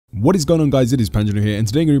What is going on, guys? It is Panjno here, and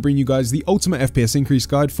today I'm going to bring you guys the Ultimate FPS Increase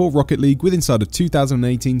Guide for Rocket League with inside of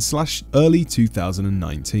 2018/early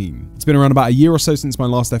 2019. It's been around about a year or so since my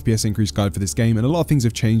last FPS Increase Guide for this game, and a lot of things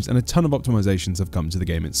have changed and a ton of optimizations have come to the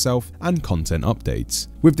game itself and content updates.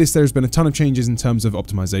 With this, there's been a ton of changes in terms of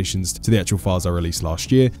optimizations to the actual files I released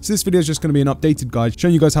last year, so this video is just going to be an updated guide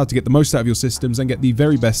showing you guys how to get the most out of your systems and get the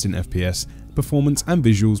very best in FPS, performance and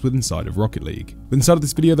visuals with inside of Rocket League. With inside of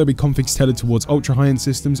this video, there'll be configs tailored towards ultra high-end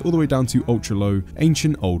systems all the way down to ultra low,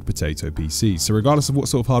 ancient old potato PCs. So regardless of what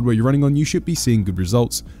sort of hardware you're running on, you should be seeing good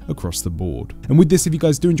results across the board. And with this, if you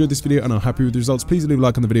guys do enjoy this video and are happy with the results, please leave a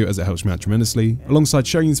like on the video as it helps me out tremendously, alongside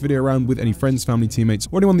sharing this video around with any friends, family, teammates,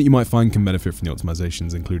 or anyone that you might find can benefit from the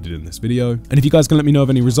optimizations included in this video. And if you guys can let me know of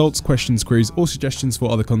any results, questions, queries, or suggestions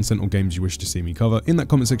for other content or games you wish to see me cover in that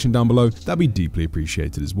comment section down below, that'd be deeply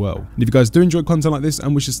appreciated as well. And if you guys do enjoy content like this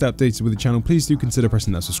and wish to stay updated with the channel, please do consider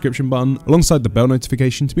pressing that subscription button alongside the bell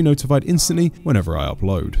notification to be notified instantly whenever I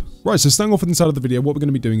upload. Right, so starting off with inside of the video, what we're going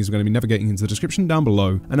to be doing is we're going to be navigating into the description down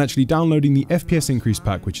below and actually downloading the FPS Increase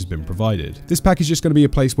Pack which has been provided. This pack is just going to be a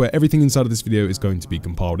place where everything inside of this video is going to be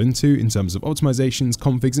compiled into in terms of optimizations,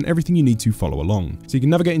 configs, and everything you need to follow along. So you can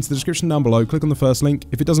navigate into the description down below, click on the first link.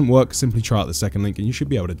 If it doesn't work, simply try out the second link and you should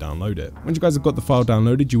be able to download it. Once you guys have got the file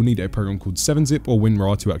downloaded, you'll need a program called 7-zip or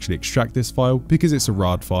WinRAR to actually extract this file because it's a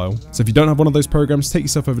RAR file. So if you don't have one of those programs, take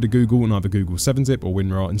yourself over to Google and either Google 7-zip or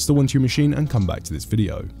WinRAR, install one to your machine and come back to this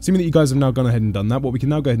video. Assuming that you guys have now gone ahead and done that, what we can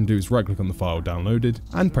now go ahead and do is right click on the file downloaded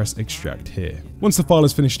and press extract here. Once the file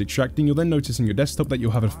is finished extracting, you'll then notice on your desktop that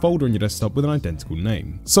you'll have a folder on your desktop with an identical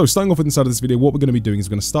name. So starting off with inside of this video, what we're going to be doing is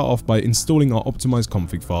we're going to start off by installing our optimized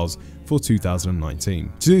config files for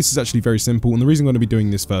 2019. So this is actually very simple, and the reason I'm going to be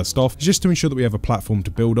doing this first off is just to ensure that we have a platform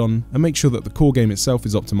to build on and make sure that the core game itself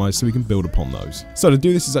is optimized so we can build upon those. So to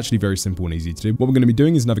do this is actually very simple and easy to do. What we're going to be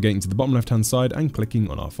doing is navigating to the bottom left hand side and clicking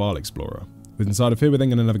on our file explorer. With inside of here, we're then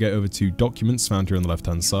going to navigate over to documents found here on the left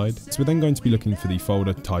hand side. So we're then going to be looking for the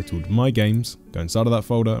folder titled My Games. Go inside of that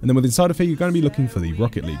folder, and then with inside of here, you're going to be looking for the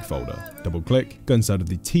Rocket League folder. Double click, go inside of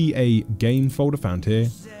the TA game folder found here,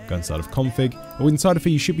 go inside of config, and with inside of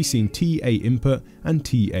here, you should be seeing TA input and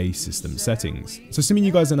TA system settings. So assuming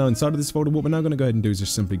you guys are now inside of this folder, what we're now going to go ahead and do is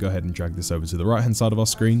just simply go ahead and drag this over to the right hand side of our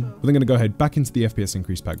screen. We're then going to go ahead back into the FPS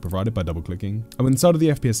Increase Pack provided by double clicking. And with inside of the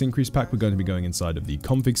FPS Increase Pack, we're going to be going inside of the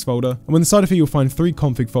configs folder. And with inside of here, you'll find 3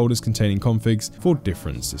 config folders containing configs for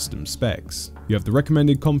different system specs. You have the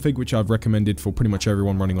recommended config, which I've recommended for pretty much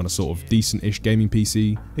everyone running on a sort of decent-ish gaming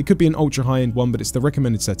PC. It could be an ultra high-end one, but it's the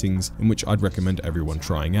recommended settings in which I'd recommend everyone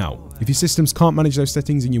trying out. If your systems can't manage those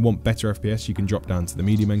settings and you want better FPS, you can drop down to the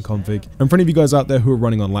medium-end config. And for any of you guys out there who are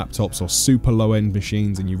running on laptops or super low-end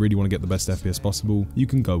machines and you really want to get the best FPS possible, you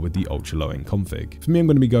can go with the ultra low-end config. For me, I'm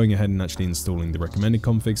going to be going ahead and actually installing the recommended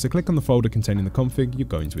config, so click on the folder containing the config you're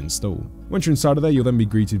going to install. Once you're inside of there, you'll then be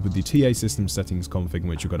greeted with the TA system settings config in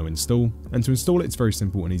which you're going to install. And to install it, it's very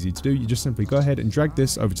simple and easy to do. You just simply go ahead and drag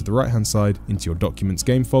this over to the right hand side into your documents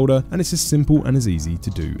game folder, and it's as simple and as easy to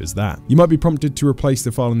do as that. You might be prompted to replace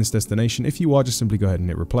the file in this destination. If you are, just simply go ahead and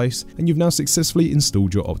hit replace, and you've now successfully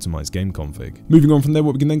installed your optimized game config. Moving on from there,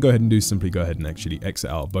 what we can then go ahead and do is simply go ahead and actually exit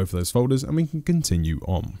out of both of those folders, and we can continue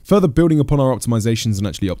on. Further building upon our optimizations and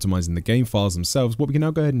actually optimizing the game files themselves, what we can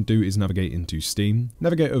now go ahead and do is navigate into Steam,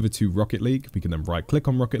 navigate over to Rocket League. We can then right click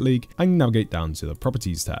on Rocket League and navigate down to the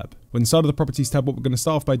Properties tab. When inside of the Properties tab, what we're going to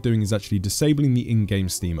start off by doing is actually disabling the in-game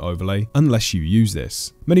Steam overlay unless you use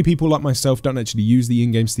this. Many people like myself don't actually use the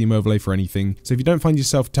in-game Steam overlay for anything, so if you don't find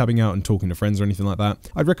yourself tabbing out and talking to friends or anything like that,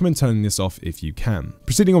 I'd recommend turning this off if you can.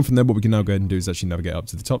 Proceeding on from there, what we can now go ahead and do is actually navigate up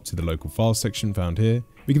to the top to the local files section found here.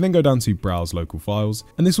 We can then go down to browse local files,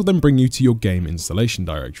 and this will then bring you to your game installation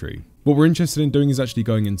directory. What we're interested in doing is actually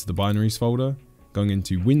going into the binaries folder, going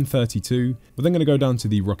into Win32. We're then going to go down to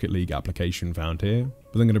the Rocket League application found here.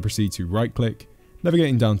 We're then going to proceed to right click,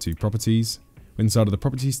 navigating down to properties. Inside of the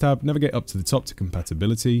properties tab, navigate up to the top to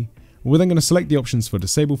compatibility. We're then going to select the options for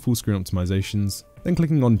disable full screen optimizations, then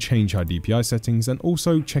clicking on change high DPI settings, and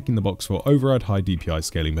also checking the box for override high DPI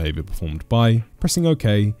scaling behavior performed by, pressing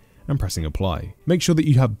OK, and pressing apply. Make sure that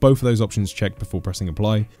you have both of those options checked before pressing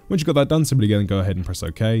apply. Once you've got that done, simply again go ahead and press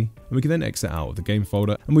OK, and we can then exit out of the game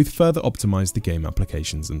folder, and we've further optimized the game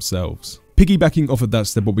applications themselves. Piggybacking off of that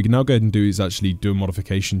step, what we can now go ahead and do is actually do a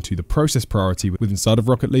modification to the process priority with inside of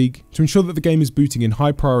Rocket League to ensure that the game is booting in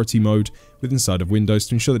high priority mode with inside of Windows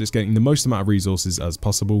to ensure that it's getting the most amount of resources as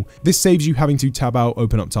possible. This saves you having to tab out,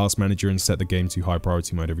 open up Task Manager and set the game to high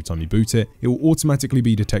priority mode every time you boot it. It will automatically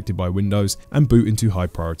be detected by Windows and boot into high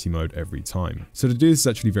priority mode every time. So to do this is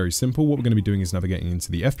actually very simple. What we're going to be doing is navigating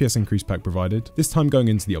into the FPS Increase Pack provided, this time going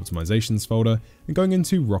into the Optimizations folder and going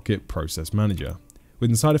into Rocket Process Manager. With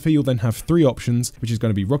inside of here, you'll then have 3 options, which is going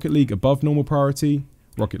to be Rocket League above normal priority,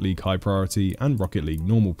 Rocket League high priority, and Rocket League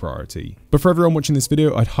normal priority. But for everyone watching this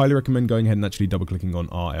video, I'd highly recommend going ahead and actually double clicking on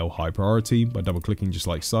RL high priority by double clicking just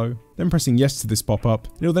like so, then pressing yes to this pop-up.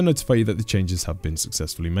 It'll then notify you that the changes have been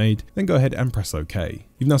successfully made, then go ahead and press OK.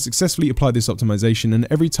 You've now successfully applied this optimization, and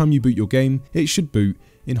every time you boot your game, it should boot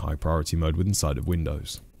in high priority mode with inside of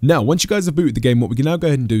Windows. Now, once you guys have booted the game, what we can now go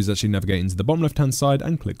ahead and do is actually navigate into the bottom left hand side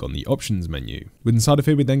and click on the options menu. With inside of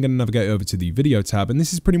here, we're then going to navigate over to the video tab, and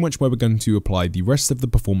this is pretty much where we're going to apply the rest of the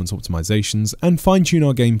performance optimizations and fine tune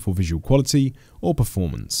our game for visual quality or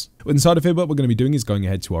performance. With inside of here, what we're going to be doing is going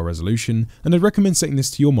ahead to our resolution, and I'd recommend setting this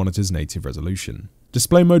to your monitor's native resolution.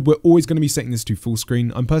 Display mode, we're always going to be setting this to full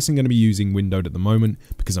screen. I'm personally going to be using windowed at the moment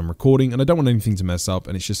because I'm recording and I don't want anything to mess up,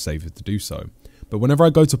 and it's just safer to do so. But whenever I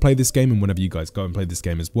go to play this game, and whenever you guys go and play this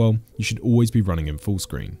game as well, you should always be running in full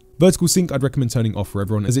screen. Vertical sync I'd recommend turning off for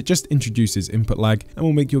everyone, as it just introduces input lag and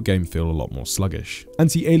will make your game feel a lot more sluggish.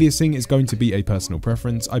 Anti-aliasing is going to be a personal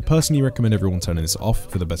preference. I personally recommend everyone turning this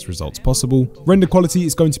off for the best results possible. Render quality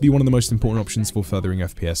is going to be one of the most important options for furthering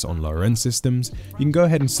FPS on lower end systems. You can go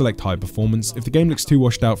ahead and select high performance. If the game looks too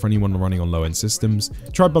washed out for anyone running on low end systems,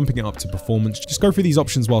 try bumping it up to performance. Just go through these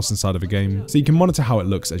options whilst inside of a game so you can monitor how it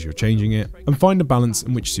looks as you're changing it and find a balance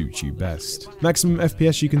in which suits you best. Maximum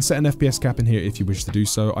FPS, you can set an FPS cap in here if you wish to do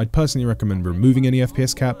so. I'd personally recommend removing any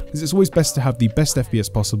FPS cap, as it's always best to have the best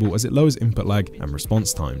FPS possible, as it lowers input lag and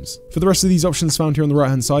response times. For the rest of these options found here on the right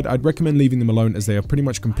hand side, I'd recommend leaving them alone, as they are pretty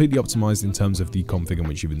much completely optimized in terms of the config in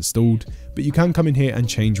which you've installed, but you can come in here and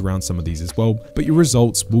change around some of these as well, but your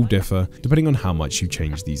results will differ depending on how much you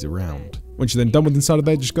change these around. Once you're then done with inside of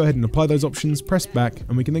there, just go ahead and apply those options, press back,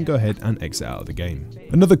 and we can then go ahead and exit out of the game.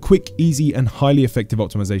 Another quick, easy, and highly effective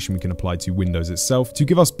optimization we can apply to Windows itself to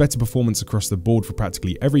give us better performance across the board for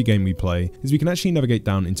practically every game we play is we can actually navigate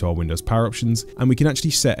down into our Windows power options, and we can actually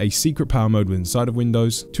set a secret power mode inside of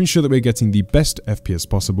Windows to ensure that we're getting the best FPS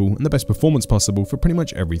possible and the best performance possible for pretty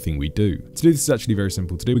much everything we do. To do this is actually very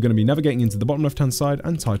simple to do. We're going to be navigating into the bottom left hand side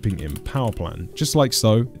and typing in power plan, just like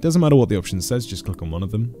so. It doesn't matter what the option says, just click on one of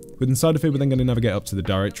them. With inside of here, we're then going to navigate up to the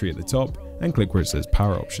directory at the top and click where it says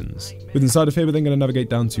power options. With inside of here, we're then going to navigate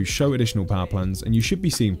down to show additional power plans, and you should be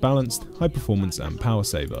seeing balanced, high performance, and power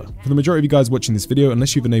saver. For the majority of you guys watching this video,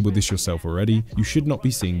 unless you've enabled this yourself already, you should not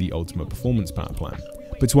be seeing the ultimate performance power plan.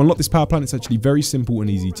 But to unlock this power plan, it's actually very simple and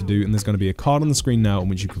easy to do, and there's going to be a card on the screen now in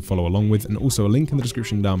which you can follow along with, and also a link in the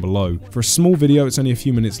description down below. For a small video, it's only a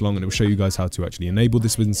few minutes long, and it will show you guys how to actually enable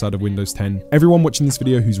this with inside of Windows 10. Everyone watching this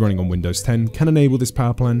video who's running on Windows 10 can enable this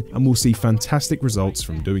power plan, and will see fantastic results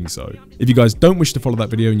from doing so. If you guys don't wish to follow that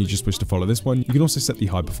video and you just wish to follow this one, you can also set the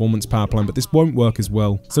high performance power plan, but this won't work as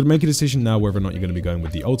well. So to make a decision now whether or not you're going to be going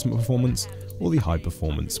with the ultimate performance or the high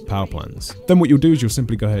performance power plans. Then what you'll do is you'll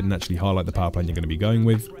simply go ahead and actually highlight the power plan you're going to be going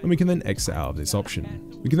with, and we can then exit out of this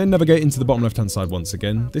option. We can then navigate into the bottom left hand side once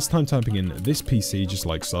again, this time typing in this PC just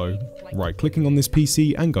like so, right clicking on this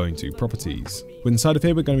PC and going to properties. With inside of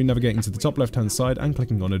here, we're going to be navigating to the top left hand side and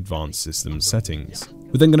clicking on advanced system settings.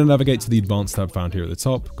 We're then going to navigate to the advanced tab found here at the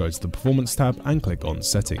top, go to the performance tab and click on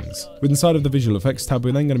settings. With inside of the visual effects tab,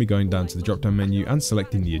 we're then going to be going down to the drop down menu and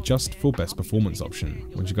selecting the adjust for best performance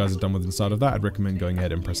option. Once you guys are done with inside of that, I'd recommend going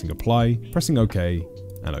ahead and pressing apply, pressing OK,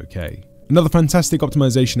 and OK. Another fantastic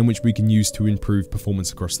optimization in which we can use to improve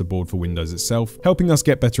performance across the board for Windows itself, helping us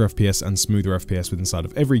get better FPS and smoother FPS with inside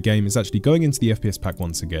of every game, is actually going into the FPS pack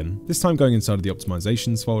once again. This time going inside of the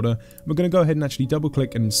optimizations folder, we're going to go ahead and actually double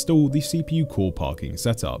click and install the CPU core parking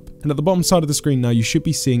setup. And at the bottom side of the screen now, you should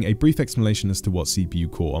be seeing a brief explanation as to what CPU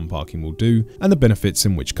core unparking will do and the benefits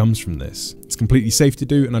in which comes from this. It's completely safe to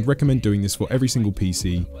do, and I'd recommend doing this for every single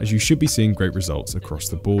PC, as you should be seeing great results across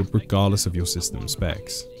the board regardless of your system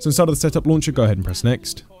specs. So inside of the setup launcher, go ahead and press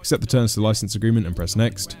next, accept the terms to the license agreement and press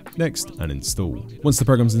next, next, and install. Once the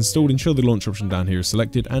program's installed, ensure the launch option down here is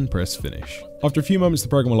selected and press finish. After a few moments, the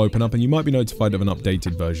program will open up and you might be notified of an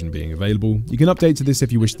updated version being available. You can update to this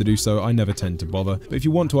if you wish to do so. I never tend to bother, but if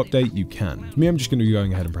you want to update, you can. For me, I'm just going to be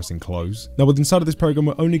going ahead and pressing close. Now, with inside of this program,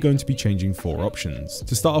 we're only going to be changing 4 options.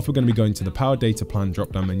 To start off, we're going to be going to the power data plan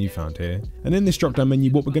drop-down menu found here. And in this drop-down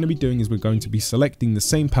menu, what we're going to be doing is we're going to be selecting the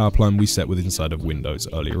same power plan we set with inside of Windows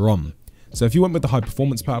earlier on. So if you went with the high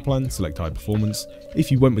performance power plan, select high performance.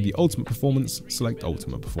 If you went with the ultimate performance, select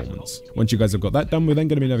ultimate performance. Once you guys have got that done, we're then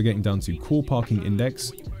going to be navigating down to core parking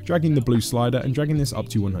index, dragging the blue slider and dragging this up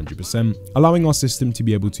to 100%, allowing our system to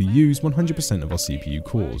be able to use 100% of our CPU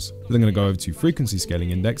cores. We're then going to go over to frequency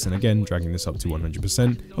scaling index and again dragging this up to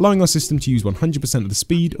 100%, allowing our system to use 100% of the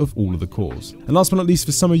speed of all of the cores. And last but not least,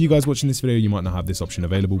 for some of you guys watching this video, you might not have this option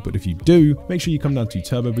available, but if you do, make sure you come down to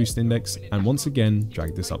turbo boost index and once again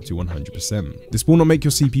drag this up to 100%. This will not make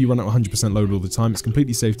your CPU run at 100% load all the time. It's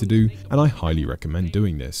completely safe to do and I highly recommend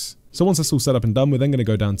doing this. So once that's all set up and done, we're then going to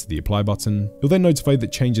go down to the apply button. You'll then notify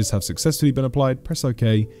that changes have successfully been applied, press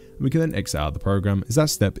OK, and we can then exit out of the program as that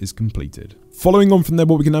step is completed. Following on from there,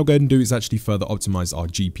 what we can now go ahead and do is actually further optimize our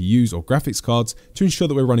GPUs or graphics cards to ensure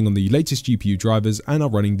that we're running on the latest GPU drivers and are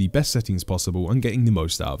running the best settings possible and getting the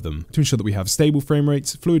most out of them to ensure that we have stable frame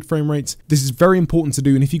rates, fluid frame rates. This is very important to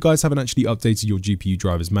do, and if you guys haven't actually updated your GPU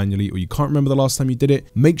drivers manually or you can't remember the last time you did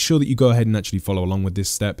it, make sure that you go ahead and actually follow along with this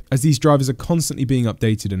step, as these drivers are constantly being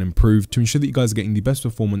updated and improved to ensure that you guys are getting the best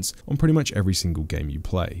performance on pretty much every single game you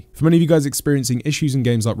play. For many of you guys experiencing issues in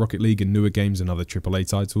games like Rocket League and newer games and other AAA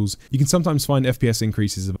titles, you can sometimes find FPS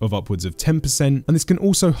increases of upwards of 10%, and this can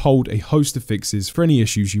also hold a host of fixes for any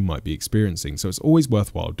issues you might be experiencing, so it's always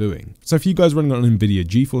worthwhile doing. So if you guys running on Nvidia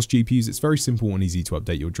GeForce GPUs, it's very simple and easy to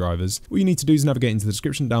update your drivers. All you need to do is navigate into the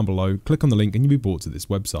description down below, click on the link and you'll be brought to this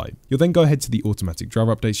website. You'll then go ahead to the automatic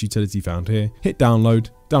driver updates utility found here, hit download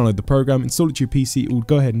the program, install it to your PC. It will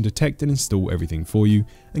go ahead and detect and install everything for you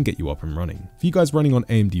and get you up and running. For you guys running on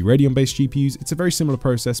AMD Radeon based GPUs, it's a very similar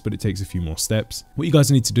process, but it takes a few more steps. What you guys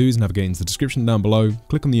need to do is navigate into the description down below,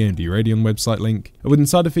 click on the AMD Radeon website link, and within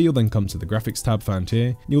inside of it, you'll then come to the graphics tab found here,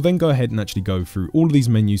 and you'll then go ahead and actually go through all of these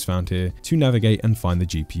menus found here to navigate and find the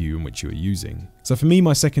GPU in which you are using. So for me,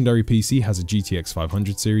 my secondary PC has a GTX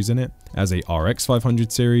 500 series in it, as a RX 500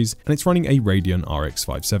 series, and it's running a Radeon RX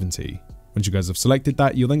 570. Once you guys have selected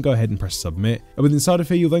that, you'll then go ahead and press submit, and within inside of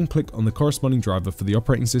here, you'll then click on the corresponding driver for the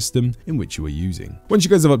operating system in which you are using. Once you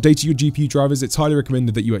guys have updated your GPU drivers, it's highly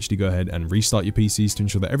recommended that you actually go ahead and restart your PCs to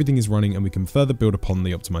ensure that everything is running and we can further build upon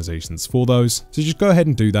the optimizations for those. So just go ahead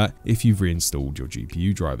and do that if you've reinstalled your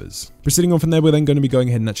GPU drivers. Proceeding on from there, we're then going to be going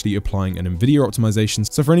ahead and actually applying an Nvidia Optimizations.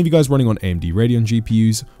 So for any of you guys running on AMD Radeon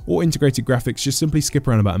GPUs or integrated graphics, just simply skip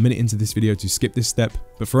around about a minute into this video to skip this step.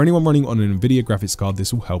 But for anyone running on an Nvidia graphics card,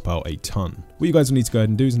 this will help out a ton. What you guys will need to go ahead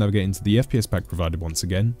and do is navigate into the FPS pack provided once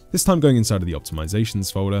again, this time going inside of the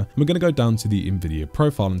optimizations folder, and we're going to go down to the Nvidia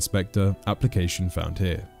Profile Inspector application found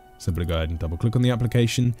here. Simply go ahead and double click on the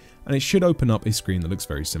application and it should open up a screen that looks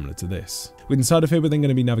very similar to this. With inside of here, we're then going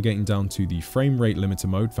to be navigating down to the frame rate limiter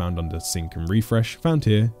mode found under sync and refresh found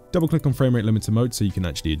here. Double click on frame rate limiter mode so you can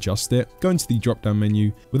actually adjust it. Go into the drop down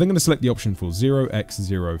menu. We're then going to select the option for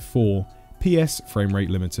 0x04 PS frame rate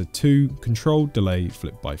limiter 2 control delay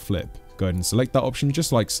flip by flip. Go ahead and select that option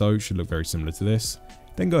just like so, should look very similar to this.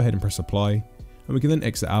 Then go ahead and press apply, and we can then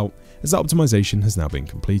exit out as that optimization has now been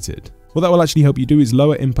completed. What that will actually help you do is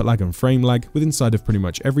lower input lag and frame lag with inside of pretty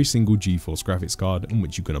much every single GeForce graphics card in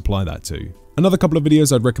which you can apply that to. Another couple of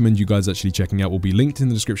videos I'd recommend you guys actually checking out will be linked in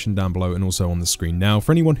the description down below and also on the screen now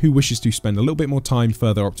for anyone who wishes to spend a little bit more time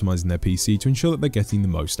further optimizing their PC to ensure that they're getting the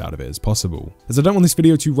most out of it as possible. As I don't want this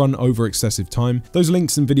video to run over excessive time, those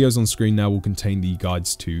links and videos on screen now will contain the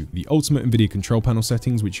guides to the ultimate Nvidia control panel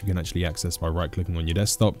settings, which you can actually access by right clicking on your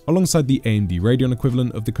desktop, alongside the AMD Radeon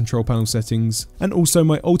equivalent of the control panel settings, and also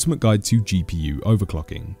my ultimate guide to GPU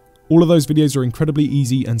overclocking. All of those videos are incredibly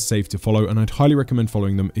easy and safe to follow, and I'd highly recommend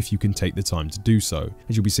following them if you can take the time to do so,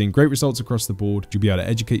 as you'll be seeing great results across the board. You'll be able to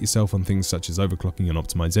educate yourself on things such as overclocking and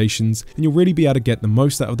optimizations, and you'll really be able to get the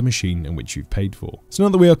most out of the machine in which you've paid for. So now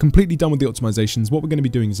that we are completely done with the optimizations, what we're going to be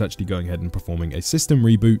doing is actually going ahead and performing a system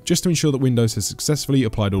reboot just to ensure that Windows has successfully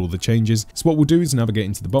applied all of the changes. So what we'll do is navigate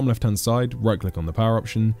into the bottom left hand side, right click on the power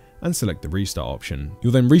option, and select the restart option.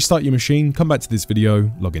 You'll then restart your machine, come back to this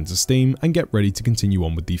video, log into Steam, and get ready to continue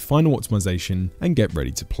on with the final optimization and get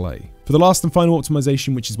ready to play. For the last and final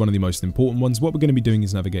optimization, which is one of the most important ones, what we're going to be doing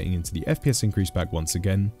is navigating into the FPS Increase Pack once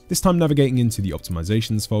again, this time navigating into the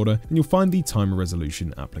optimizations folder, and you'll find the timer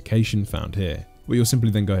resolution application found here. What you'll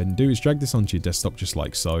simply then go ahead and do is drag this onto your desktop just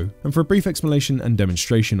like so. And for a brief explanation and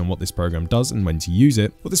demonstration on what this program does and when to use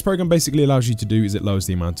it, what this program basically allows you to do is it lowers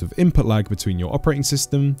the amount of input lag between your operating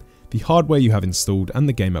system, the hardware you have installed, and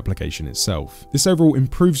the game application itself. This overall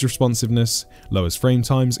improves responsiveness, lowers frame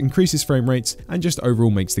times, increases frame rates, and just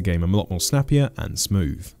overall makes the game a lot more snappier and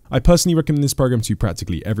smooth. I personally recommend this program to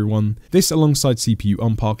practically everyone. This alongside CPU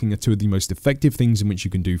unparking are two of the most effective things in which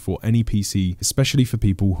you can do for any PC, especially for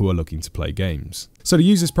people who are looking to play games. So to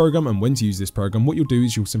use this program and when to use this program, what you'll do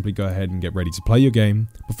is you'll simply go ahead and get ready to play your game.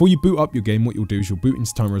 Before you boot up your game, what you'll do is you'll boot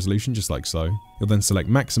into time resolution just like so. You'll then select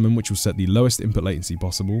maximum, which will set the lowest input latency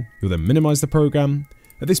possible. You'll then minimize the program,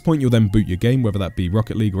 At this point, you'll then boot your game, whether that be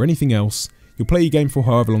Rocket League or anything else. You'll play your game for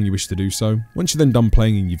however long you wish to do so. Once you're then done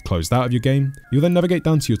playing and you've closed out of your game, you'll then navigate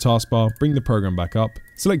down to your taskbar, bring the program back up,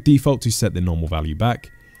 select default to set the normal value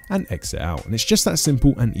back, and exit out. And it's just that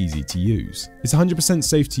simple and easy to use. It's 100%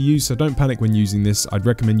 safe to use, so don't panic when using this. I'd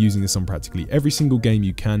recommend using this on practically every single game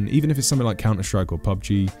you can, even if it's something like Counter-Strike or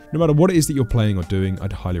PUBG. No matter what it is that you're playing or doing,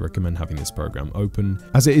 I'd highly recommend having this program open,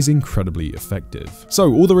 as it is incredibly effective.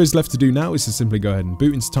 So all there is left to do now is to simply go ahead and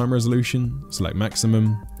boot into time resolution, select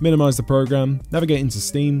maximum, minimize the program, navigate into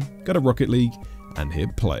Steam, go to Rocket League, and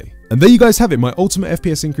hit play. And there you guys have it, my ultimate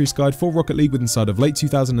FPS increase guide for Rocket League with inside of late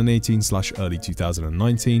 2018/early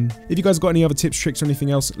 2019. If you guys got any other tips, tricks, or anything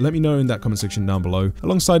else, let me know in that comment section down below,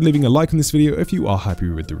 alongside leaving a like on this video if you are happy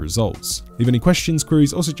with the results. Leave any questions,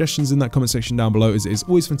 queries, or suggestions in that comment section down below, as it is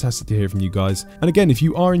always fantastic to hear from you guys. And again, if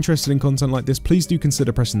you are interested in content like this, please do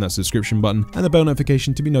consider pressing that subscription button and the bell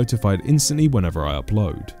notification to be notified instantly whenever I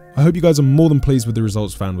upload. I hope you guys are more than pleased with the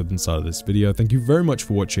results found with inside of this video. Thank you very much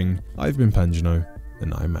for watching. I've been Panjno,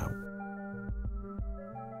 and I'm out.